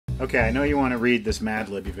Okay, I know you want to read this Mad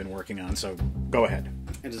Lib you've been working on, so go ahead.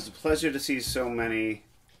 It is a pleasure to see so many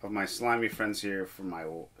of my slimy friends here for my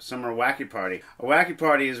summer wacky party. A wacky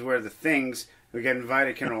party is where the things who get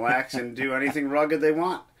invited can relax and do anything rugged they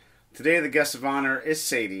want. Today the guest of honor is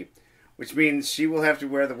Sadie, which means she will have to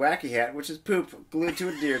wear the wacky hat, which is poop glued to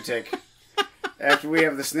a deer tick. After we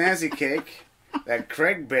have the snazzy cake that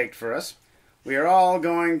Craig baked for us, we are all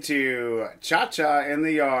going to cha-cha in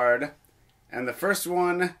the yard, and the first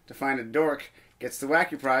one to find a dork gets the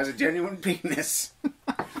wacky prize, a genuine penis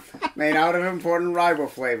made out of important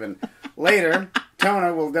riboflavin. Later,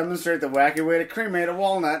 Tona will demonstrate the wacky way to cremate a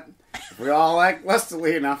walnut. If we all act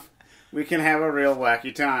lustily enough, we can have a real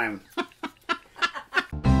wacky time.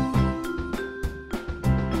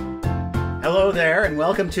 Hello there, and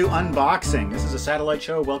welcome to Unboxing. This is a satellite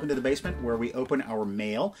show, Welcome to the Basement, where we open our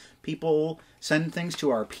mail. People send things to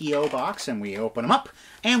our P.O. box, and we open them up.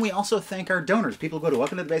 And we also thank our donors. People go to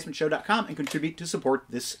welcometothebasementshow.com and contribute to support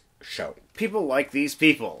this show. People like these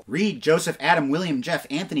people. Reed, Joseph, Adam, William, Jeff,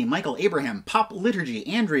 Anthony, Michael, Abraham, Pop Liturgy,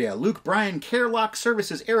 Andrea, Luke, Brian, Carelock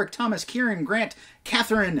Services, Eric, Thomas, Kieran, Grant,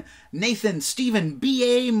 Catherine, Nathan, Stephen,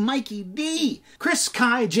 B.A., Mikey, D., Chris,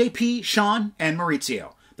 Kai, J.P., Sean, and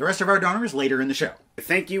Maurizio. The rest of our donors later in the show.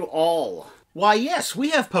 Thank you all. Why, yes, we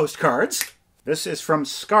have postcards. This is from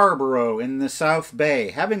Scarborough in the South Bay.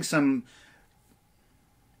 Having some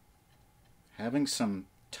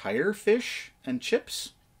tire fish and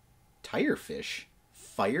chips? Tire fish?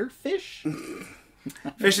 Firefish?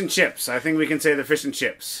 Fish and chips. I think we can say the fish and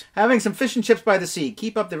chips. Having some fish and chips by the sea.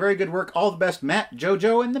 Keep up the very good work. All the best, Matt,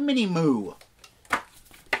 Jojo, and the Mini Moo.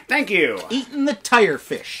 Thank you. Eating the tire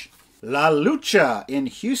fish. La Lucha in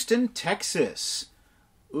Houston, Texas.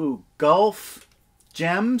 Ooh, golf,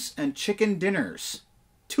 gems, and chicken dinners.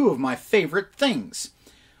 Two of my favorite things.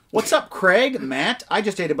 What's up, Craig? Matt, I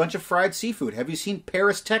just ate a bunch of fried seafood. Have you seen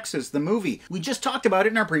Paris, Texas, the movie? We just talked about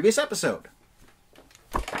it in our previous episode.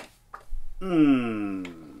 Put a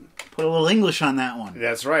little English on that one.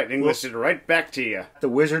 That's right. English it right back to you. The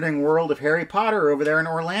Wizarding World of Harry Potter over there in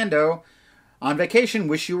Orlando. On vacation,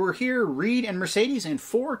 wish you were here. Reed and Mercedes and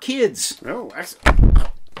 4 kids. Oh, excellent.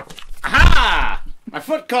 Aha! My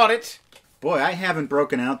foot caught it. Boy, I haven't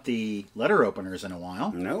broken out the letter openers in a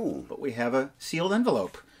while. No. But we have a sealed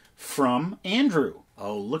envelope from Andrew.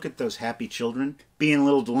 Oh, look at those happy children being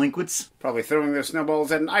little delinquents. Probably throwing their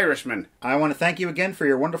snowballs at an Irishman. I want to thank you again for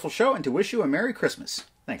your wonderful show and to wish you a Merry Christmas.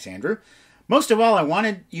 Thanks, Andrew. Most of all, I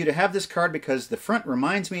wanted you to have this card because the front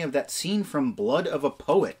reminds me of that scene from Blood of a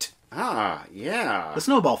Poet. Ah, yeah. The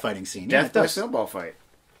snowball fighting scene. Death by snowball fight.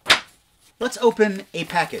 Let's open a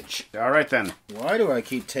package. All right, then. Why do I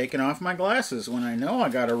keep taking off my glasses when I know I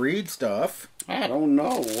gotta read stuff? I don't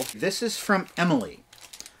know. This is from Emily.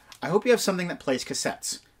 I hope you have something that plays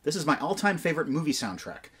cassettes. This is my all-time favorite movie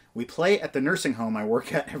soundtrack. We play at the nursing home I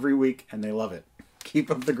work at every week, and they love it. Keep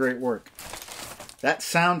up the great work. That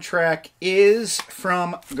soundtrack is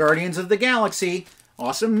from Guardians of the Galaxy,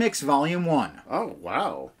 Awesome Mix Volume 1. Oh,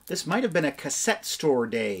 wow. This might have been a cassette store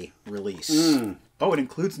day release. Oh, it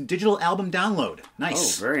includes digital album download.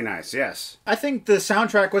 Nice. Oh, very nice, yes. I think the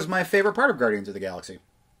soundtrack was my favorite part of Guardians of the Galaxy.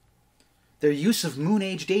 Their use of Moon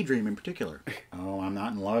Age Daydream in particular. Oh, I'm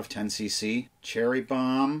Not in Love, 10cc. Cherry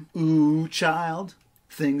Bomb. Ooh, Child.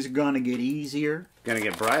 Things are gonna get easier. Gonna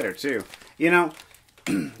get brighter, too. You know,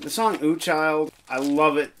 the song Ooh Child, I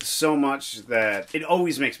love it so much that it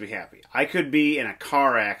always makes me happy. I could be in a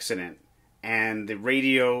car accident and the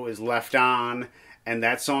radio is left on and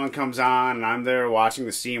that song comes on and I'm there watching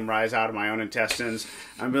the steam rise out of my own intestines.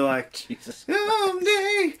 I'd be like, Jesus.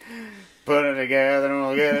 Someday, put it together and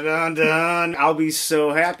we'll get it undone. I'll be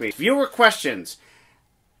so happy. Viewer questions.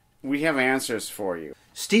 We have answers for you.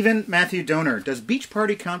 Stephen Matthew Donor, does Beach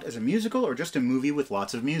Party count as a musical or just a movie with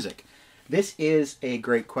lots of music? This is a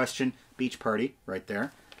great question. Beach Party, right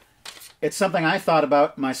there. It's something I thought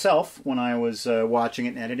about myself when I was watching it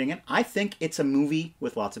and editing it. I think it's a movie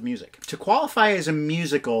with lots of music. To qualify as a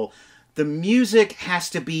musical, the music has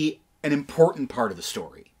to be an important part of the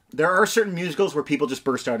story. There are certain musicals where people just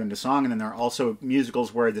burst out into song, and then there are also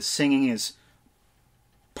musicals where the singing is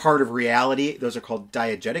part of reality. Those are called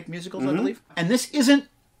diegetic musicals, I believe. And this isn't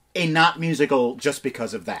a not musical just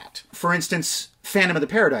because of that. For instance, Phantom of the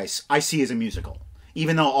Paradise, I see as a musical,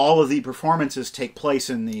 even though all of the performances take place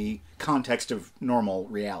in the context of normal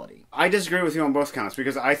reality. I disagree with you on both counts,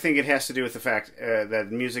 because I think it has to do with the fact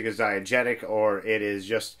that music is diegetic, or it is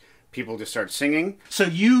just people just start singing. So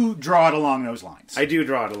you draw it along those lines. I do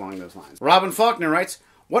draw it along those lines. Robin Faulkner writes,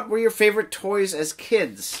 what were your favorite toys as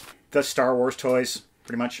kids? The Star Wars toys.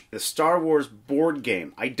 pretty much. The Star Wars board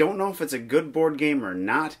game. I don't know if it's a good board game or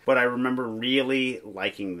not, but I remember really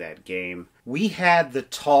liking that game. We had the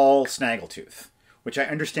tall Snaggletooth, which I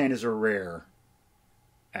understand is a rare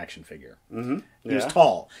action figure. Mm-hmm. He was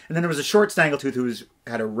tall. And then there was a short Snaggletooth who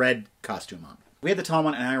had a red costume on. We had the tall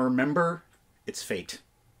one, and I remember its fate.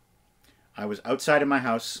 I was outside of my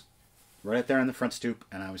house, right there on the front stoop,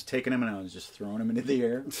 and I was taking him and I was just throwing him into the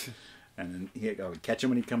air. And then I would catch him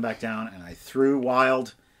when he'd come back down, and I threw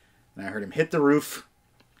wild, and I heard him hit the roof,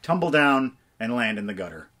 tumble down, and land in the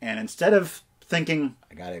gutter. And instead of thinking,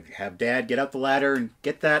 I gotta have Dad get up the ladder and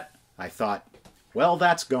get that, I thought, well,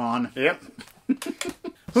 that's gone. Yep.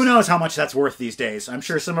 Who knows how much that's worth these days? I'm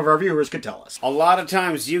sure some of our viewers could tell us. A lot of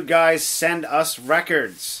times you guys send us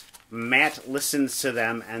records. Matt listens to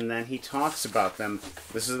them and then he talks about them.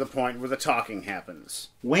 This is the point where the talking happens.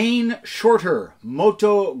 Wayne Shorter,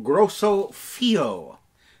 Moto Grosso Fio.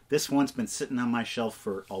 This one's been sitting on my shelf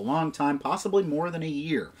for a long time, possibly more than a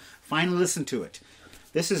year. Finally listened to it.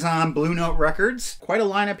 This is on Blue Note Records. Quite a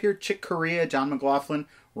lineup here. Chick Corea, John McLaughlin,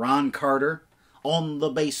 Ron Carter. On the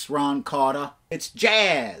bass, Ron Carter. It's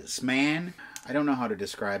jazz, man. I don't know how to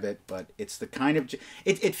describe it, but it's the kind of...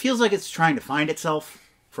 It feels like it's trying to find itself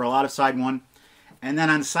for a lot of side one. And then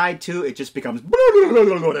on side two, it just becomes... And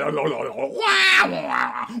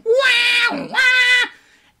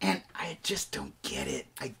I just don't get it.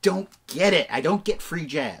 I don't get it. I don't get free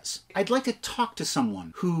jazz. I'd like to talk to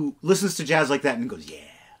someone who listens to jazz like that and goes, yeah.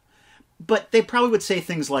 But they probably would say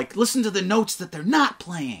things like, listen to the notes that they're not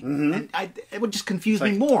playing. Mm-hmm. And it would just confuse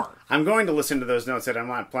me more. I'm going to listen to those notes that I'm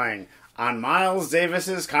not playing. On Miles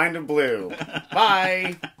Davis's Kind of Blue.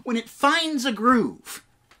 Bye. When it finds a groove,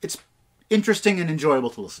 it's interesting and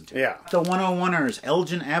enjoyable to listen to. Yeah. The 101ers,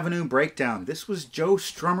 Elgin Avenue Breakdown. This was Joe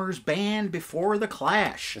Strummer's band before The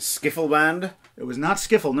Clash. A skiffle band? It was not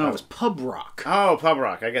skiffle, no. It was pub rock. Oh, pub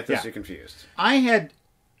rock. I get this confused. I had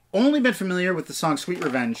only been familiar with the song Sweet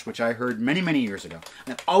Revenge, which I heard many, many years ago.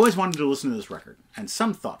 And I've always wanted to listen to this record. And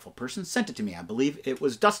some thoughtful person sent it to me. I believe it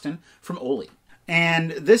was Dustin from Oli.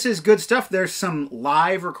 And this is good stuff. There's some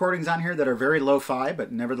live recordings on here that are very lo-fi,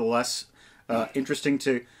 but nevertheless interesting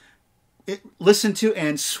to listen to.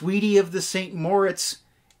 And Sweetie of the St. Moritz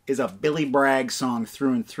is a Billy Bragg song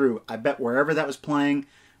through and through. I bet wherever that was playing,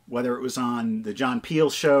 whether it was on the John Peel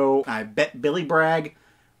show, I bet Billy Bragg,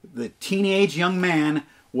 the teenage young man,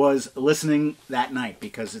 was listening that night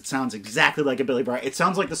because it sounds exactly like a Billy Bragg. It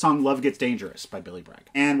sounds like the song Love Gets Dangerous by Billy Bragg.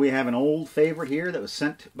 And we have an old favorite here that was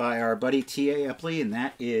sent by our buddy T.A. Epley, and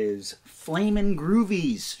that is Flamin'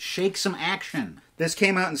 Groovies, Shake Some Action. This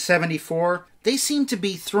came out in 74. They seem to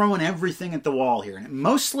be throwing everything at the wall here. And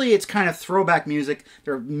mostly it's kind of throwback music.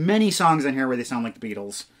 There are many songs in here where they sound like the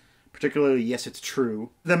Beatles. Particularly, Yes, It's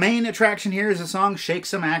True. The main attraction here is the song Shake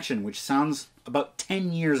Some Action, which sounds about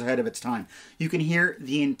 10 years ahead of its time. You can hear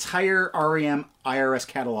the entire REM IRS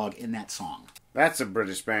catalog in that song. That's a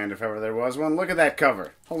British band if ever there was one. Look at that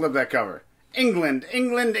cover. Hold up that cover. England,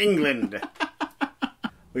 England, England.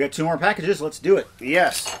 We got 2 more packages. Let's do it.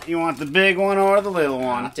 Yes. You want the big one or the little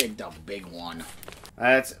one? I'll take the big one.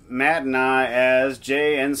 That's Matt and I as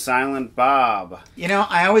Jay and Silent Bob. You know,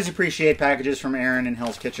 I always appreciate packages from Aaron in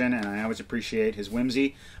Hell's Kitchen, and I always appreciate his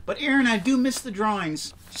whimsy. But Aaron, I do miss the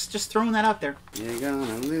drawings. Just throwing that out there. You're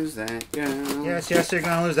gonna lose that girl. Yes, you're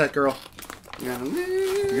gonna lose that girl. You're gonna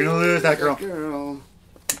lose that girl.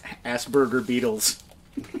 Asperger Beatles.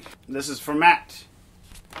 This is for Matt.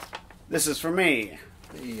 This is for me.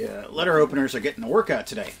 The letter openers are getting a workout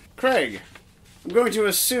today. Craig, I'm going to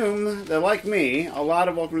assume that, like me, a lot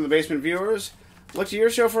of Welcome to the Basement viewers look to your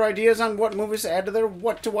show for ideas on what movies to add to their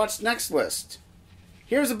What to Watch Next list.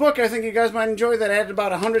 Here's a book I think you guys might enjoy that added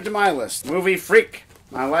about 100 to my list. Movie Freak.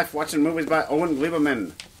 My life watching movies by Owen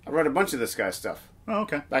Gleiberman. I read a bunch of this guy's stuff. Oh,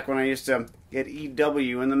 okay. Back when I used to get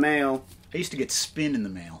EW in the mail. I used to get Spin in the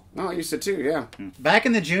mail. Oh, I used to too, yeah. Back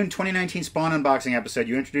in the June 2019 Spawn unboxing episode,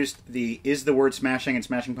 you introduced the Is the word smashing and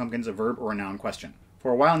Smashing Pumpkins a verb or a noun question.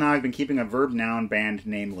 For a while now, I've been keeping a verb-noun band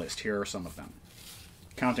name list. Here are some of them.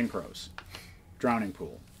 Counting Crows. Drowning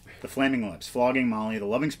Pool. The Flaming Lips. Flogging Molly. The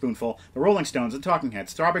Loving Spoonful. The Rolling Stones. The Talking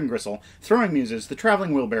Heads. Throbbing Gristle. Throwing Muses. The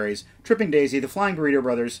Traveling Wilburys. Tripping Daisy. The Flying Burrito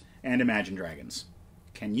Brothers. And Imagine Dragons.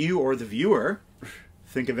 Can you or the viewer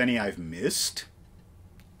think of any I've missed?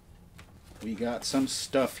 We got some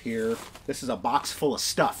stuff here. This is a box full of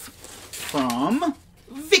stuff from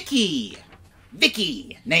Vicky.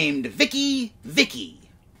 Vicky, named Vicky. Vicky,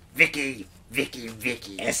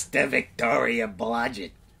 Esther Victoria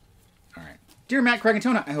Blodgett. All right. Dear Matt, Craig, and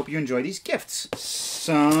Tona, I hope you enjoy these gifts.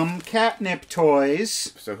 Some catnip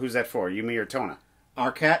toys. So who's that for? You, me, or Tona?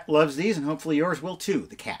 Our cat loves these, and hopefully yours will too.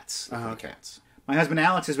 The cats. Okay. Cats. My husband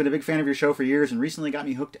Alex has been a big fan of your show for years and recently got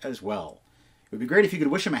me hooked as well. It would be great if you could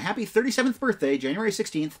wish him a happy 37th birthday, January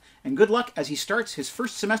 16th, and good luck as he starts his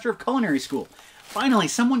first semester of culinary school. Finally,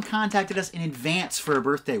 someone contacted us in advance for a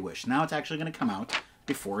birthday wish. Now it's actually going to come out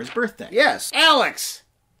before his birthday. Yes, Alex!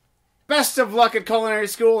 Best of luck at culinary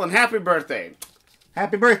school and happy birthday.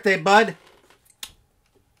 Happy birthday, bud.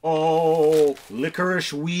 Oh,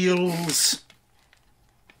 licorice wheels.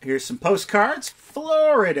 Here's some postcards.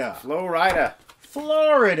 Florida. Florida.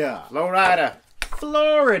 Florida. Florida.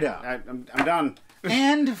 Florida. I'm done.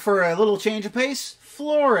 And for a little change of pace,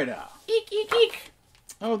 Florida. Eek, eek, eek.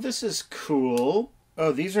 Oh, this is cool.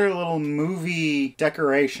 Oh, these are little movie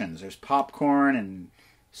decorations. There's popcorn and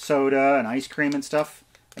soda and ice cream and stuff.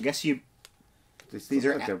 I guess you... These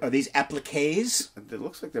are these appliques? It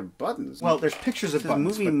looks like they're buttons. Well, there's pictures of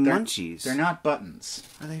buttons, movie but munchies. They're not buttons.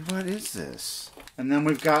 Are they? What is this? And then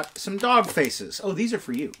we've got some dog faces. Oh, these are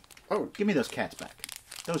for you. Oh. Give me those cats back.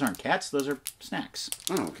 Those aren't cats, those are snacks.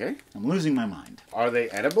 Oh, okay. I'm losing my mind. Are they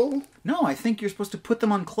edible? No, I think you're supposed to put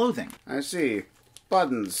them on clothing. I see.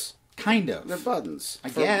 Buttons. Kind of. They're buttons. I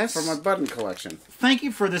guess. For my button collection. Thank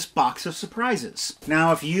you for this box of surprises.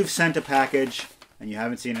 Now, if you've sent a package and you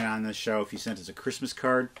haven't seen it on this show, if you sent us a Christmas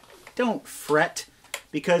card, don't fret,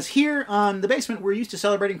 because here on The Basement, we're used to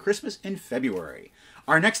celebrating Christmas in February.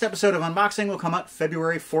 Our next episode of Unboxing will come out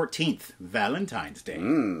February 14th, Valentine's Day.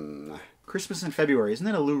 Christmas in February. Isn't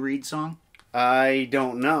that a Lou Reed song? I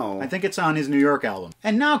don't know. I think it's on his New York album.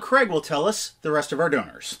 And now Craig will tell us the rest of our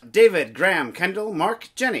donors. David, Graham, Kendall, Mark,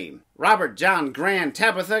 Jenny, Robert, John, Gran,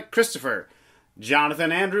 Tabitha, Christopher,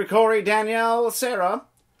 Jonathan, Andrew, Corey, Danielle, Sarah,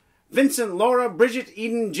 Vincent, Laura, Bridget,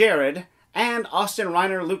 Eden, Jared, and Austin,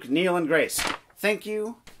 Reiner, Luke, Neil, and Grace. Thank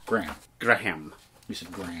you. Graham. You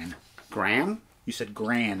said Gran. Graham? You said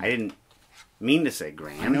Gran. I didn't mean to say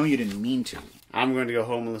Graham. I know you didn't mean to. I'm going to go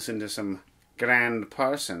home and listen to some Grand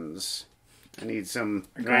Parsons. I need some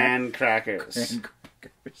Grand Crackers.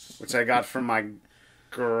 Which I got from my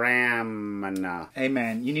grandma. Hey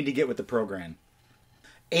man, you need to get with the program.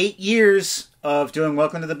 8 years of doing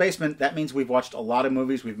Welcome to the Basement. That means we've watched a lot of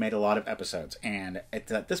movies, we've made a lot of episodes. And it's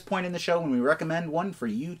at this point in the show when we recommend one for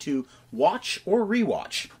you to watch or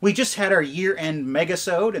rewatch. We just had our year-end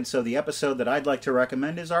megasode, and so the episode that I'd like to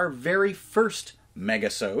recommend is our very first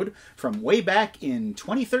megasode from way back in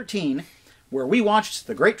 2013, where we watched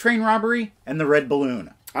The Great Train Robbery and The Red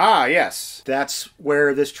Balloon. Ah, yes. That's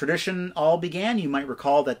where this tradition all began. You might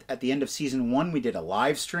recall that at the end of Season 1, we did a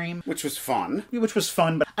live stream. Which was fun. Which was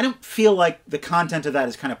fun, but I don't feel like the content of that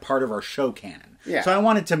is kind of part of our show canon. Yeah. So I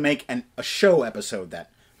wanted to make a show episode that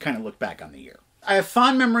kind of looked back on the year. I have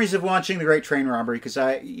fond memories of watching The Great Train Robbery because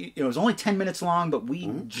it was only 10 minutes long, but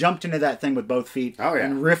we jumped into that thing with both feet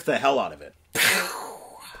and riffed the hell out of it.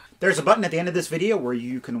 There's a button at the end of this video where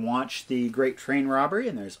you can watch The Great Train Robbery,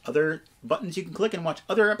 and there's other buttons you can click and watch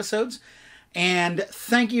other episodes. And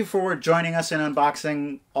thank you for joining us in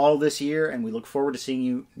unboxing all this year, and we look forward to seeing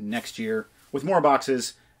you next year with more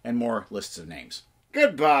boxes and more lists of names.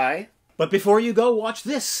 Goodbye. But before you go, watch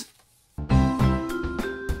this.